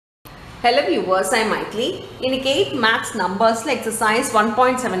Hello viewers, I am Maithili. In 8 maths numbers exercise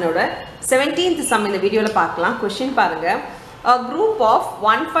 1.7 oda 17th sum in the video la paakalam. Question parunga. A group of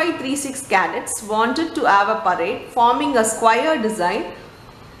 1536 cadets wanted to have a parade forming a square design.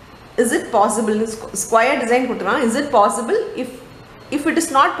 Is it possible? Square design kuduran. Is it possible? If it is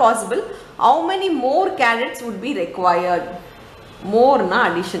not possible, how many more cadets would be required? More na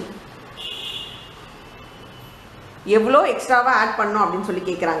addition. எவ்வளோ எக்ஸ்ட்ராவாக add பண்ணோம் அப்படின்னு சொல்லி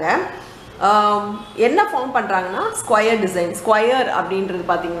கேட்குறாங்க. என்ன form பண்ணுறாங்கன்னா square design. Square அப்படின்றது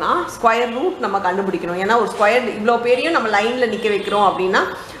பார்த்திங்கன்னா ஸ்கொயர் ரூட் நம்ம கண்டுபிடிக்கணும். ஏன்னா ஒரு ஸ்கொயர் இவ்வளோ பேரையும் நம்ம லைனில் நிற்க வைக்கிறோம் அப்படின்னா,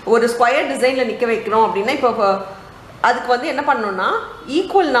 ஒரு ஸ்கொயர் டிசைனில் நிற்க வைக்கிறோம் அப்படின்னா, இப்போ அதுக்கு வந்து என்ன பண்ணணும்னா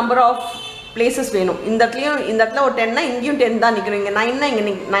ஈக்குவல் நம்பர் ஆஃப் பிளேசஸ் வேணும். இந்த இடத்துல ஒரு 10னா இங்கேயும் 10 தான் நிற்கணும், இங்கே 9னா இங்கே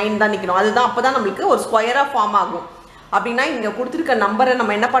 9 தான் நிற்கணும். அதுதான் அப்போ தான் நம்மளுக்கு ஒரு ஸ்கொயராக ஃபார்ம் ஆகும். அப்படின்னா இங்கே கொடுத்துருக்க நம்பரை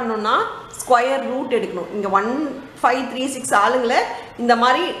நம்ம என்ன பண்ணணும்னா ஸ்கொயர் ரூட் எடுக்கணும். இங்கே 1536 ஆளுங்களை இந்த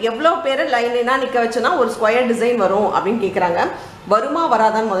மாதிரி எவ்வளோ பேரை லைனா நிற்க வச்சோன்னா ஒரு ஸ்கொயர் டிசைன் வரும் அப்படின்னு கேட்குறாங்க. வருமா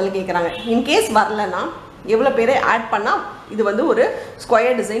வராதான்னு முதல்ல கேட்குறாங்க. இன்கேஸ் வரலன்னா எவ்வளோ பேரை ஆட் பண்ணால் இது வந்து ஒரு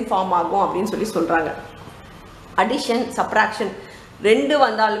ஸ்கொயர் டிசைன் ஃபார்ம் ஆகும் அப்படின்னு சொல்லி சொல்கிறாங்க. அடிஷன் சப்ராக்ஷன் ரெண்டு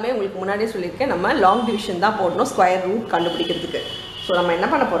வந்தாலுமே உங்களுக்கு முன்னாடியே சொல்லியிருக்கேன், நம்ம லாங் டிவிஷன் தான் போடணும் ஸ்கொயர் ரூட் கண்டுபிடிக்கிறதுக்கு. ஸோ நம்ம என்ன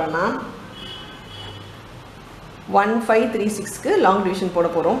பண்ண போகிறோன்னா 1536க்கு லாங் டிவிஷன் போட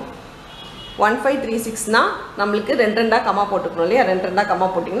போகிறோம். 1536னா நம்மளுக்கு 2 கம்மா போட்டுக்கணும் இல்லையா? 2 கம்மா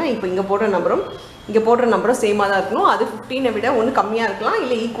போட்டிங்கன்னா இப்போ இங்கே போடுற நம்பரும் சேமாக தான் இருக்கணும். அது 15 விட ஒன்று கம்மியாக இருக்கலாம்,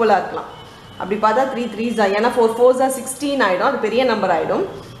 இல்லை ஈக்குவலாக இருக்கலாம். அப்படி பார்த்தா 3 3s ஆர், ஏன்னா 4 4s ஆர் 16 ஆகிடும், அது பெரிய நம்பர் ஆகிடும்.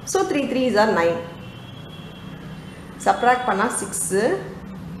 So 3 3s R 9. சப்ராக்ட் பண்ணால் 6.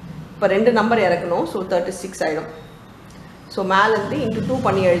 இப்போ 2 நம்பர் இறக்கணும், ஸோ 36 ஆகிடும். ஸோ மேலேருந்து இன்ட்டு 2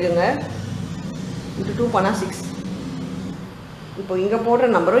 பண்ணி எழுதுங்க. இன்ட்டு 2 பண்ணால் 6. இப்போ இங்கே போடுற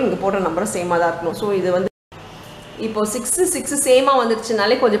நம்பரும் சேமாக தான் இருக்கணும். ஸோ இது வந்து இப்போ 6 சேமாக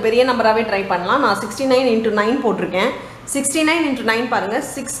வந்துருச்சுனாலே கொஞ்சம் பெரிய நம்பராகவே ட்ரை பண்ணலாம். நான் 69 × 9 போட்டிருக்கேன். 69 × 9 பாருங்கள்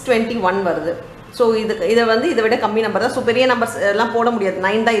 621 வருது. ஸோ இதை விட கம்மி நம்பர் தான். ஸோ பெரிய நம்பர்ஸ் எல்லாம் போட முடியாது,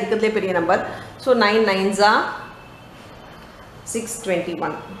 9 தான் இருக்கிறதுலே பெரிய நம்பர். So 9 9s are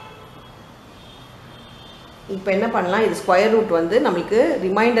 621. இப்போ என்ன பண்ணலாம், இது ஸ்கொயர் ரூட் வந்து நம்மளுக்கு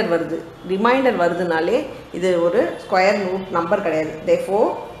ரிமைண்டர் வருதுனாலே இது ஒரு ஸ்கொயர் ரூட் நம்பர் கிடையாது. therefore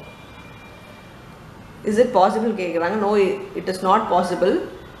is it possible கேட்குறாங்க. no, it is not possible.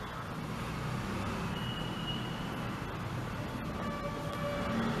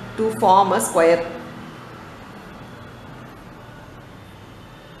 to form a square.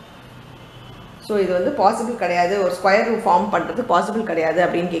 So இது வந்து பாசிபிள் கிடையாது, ஒரு ஸ்கொயர் ரூட் ஃபார்ம் பண்ணுறது பாசிபிள் கிடையாது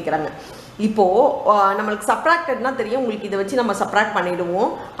அப்படின்னு கேட்குறாங்க. இப்போது நம்மளுக்கு சப்ராக்டட்னா தெரியும், உங்களுக்கு இதை வச்சு நம்ம சப்ராக்ட் பண்ணிவிடுவோம்.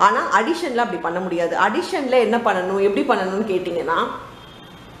 ஆனால் அடிஷனில் அப்படி பண்ண முடியாது. அடிஷனில் என்ன பண்ணணும், எப்படி பண்ணணும்னு கேட்டிங்கன்னா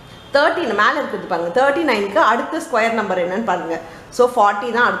 13 மேலே இருக்குது பாருங்கள். 39க்கு அடுத்த ஸ்கொயர் நம்பர் என்னன்னு பாருங்கள். ஸோ 40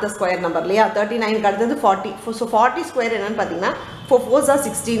 தான் அடுத்த ஸ்கொயர் நம்பர் இல்லையா? 39க்கு அடுத்தது 40. ஸோ 40 ஸ்கொயர் என்னன்னு பார்த்தீங்கன்னா 4 4s are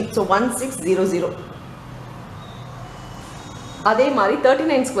 16. ஸோ 1600. அதே மாதிரி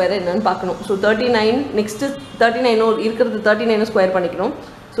 39 ஸ்கொயர் என்னன்னு பார்க்கணும். ஸோ 39 நெக்ஸ்ட்டு 39 இருக்கிறது 39 ஸ்கொயர் பண்ணிக்கணும்.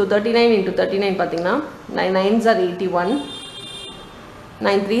 ஸோ 39 × 39 பார்த்தீங்கன்னா 9 9s are 81,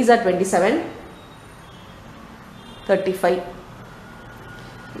 9 3s are 27, 35.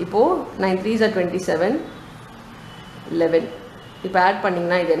 இப்போது 9 3s are 27, 11. இப்போ ஆட்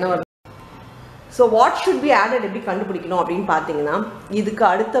பண்ணிங்கன்னா இது என்ன வரும்? So what should be added எப்படி கண்டுபிடிக்கணும் அப்படின்னு பார்த்தீங்கன்னா, இதுக்கு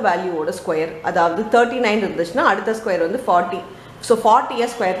அடுத்த வேல்யூவோட ஸ்கொயர், அதாவது 39 இருந்துச்சுன்னா அடுத்த ஸ்கொயர் வந்து 40. ஸோ 40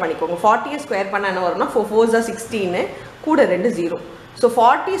 ஸ்கொயர் பண்ணிக்கோங்க. 40 ஸ்கொயர் பண்ணால் என்ன வரும்னா 4 4s are 16, கூட 2 0. ஸோ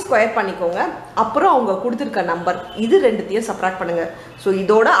 40 ஸ்கொயர் பண்ணிக்கோங்க. அப்புறம் அவங்க கொடுத்துருக்க நம்பர் இது ரெண்டுத்தையும் சப்ராக்ட் பண்ணுங்கள். ஸோ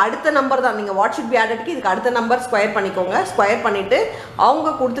இதோட அடுத்த நம்பர் தான் நீங்கள் வாட் ஷுட் பி ஆடட்க்கு இதுக்கு அடுத்த நம்பர் ஸ்கொயர் பண்ணிக்கோங்க. ஸ்கொயர் பண்ணிவிட்டு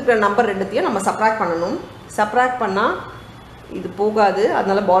அவங்க கொடுத்துருக்க நம்பர் ரெண்டுத்தையும் நம்ம சப்ராக்ட் பண்ணணும். சப்ராக்ட் பண்ணால் இது போகாது,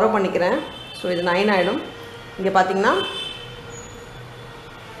 அதனால் பாரோ பண்ணிக்கிறேன். ஸோ இது 9 ஆகிடும். இங்கே பார்த்தீங்கன்னா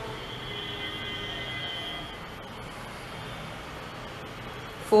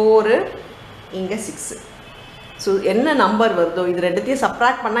 4, இங்கே 6. ஸோ என்ன நம்பர் வருதோ இது ரெண்டுத்தையும்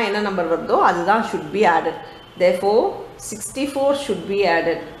சப்ராக்ட் பண்ணால் என்ன நம்பர் வருதோ அதுதான் should be added. therefore 64 should be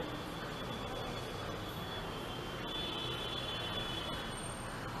added.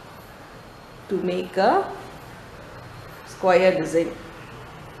 to make a square design.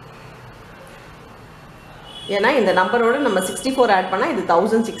 ஏன்னா இந்த நம்பரோட நம்ம 64 ஆட் பண்ணால் இது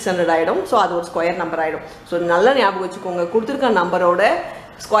 1600 ஆகிடும். ஸோ அது ஒரு ஸ்கொயர் நம்பர் ஆகிடும். ஸோ நல்லா ஞாபகம் வச்சுக்கோங்க, கொடுத்துருக்க நம்பரோட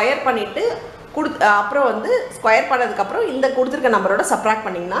ஸ்கொயர் பண்ணிவிட்டு அப்புறம் வந்து ஸ்கொயர் பண்ணதுக்கப்புறம் இந்த கொடுத்துருக்க நம்பரோட சப்ராக்ட்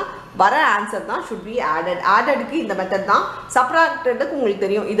பண்ணிங்கன்னா வர ஆன்சர் தான் ஷுட் பி ஆடட். ஆடடுக்கு இந்த மெத்தட் தான். சப்ராக்டடுக்கு உங்களுக்கு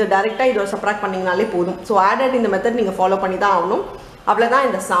தெரியும், இது டைரெக்டாக இதோட சப்ராக்ட் பண்ணிங்கனாலே போதும். ஸோ ஆடட் இந்த மெத்தட் நீங்கள் ஃபாலோ பண்ணி தான் ஆகணும். அவ்வளோதான்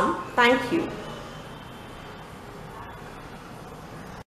இந்த சம். தேங்க்யூ.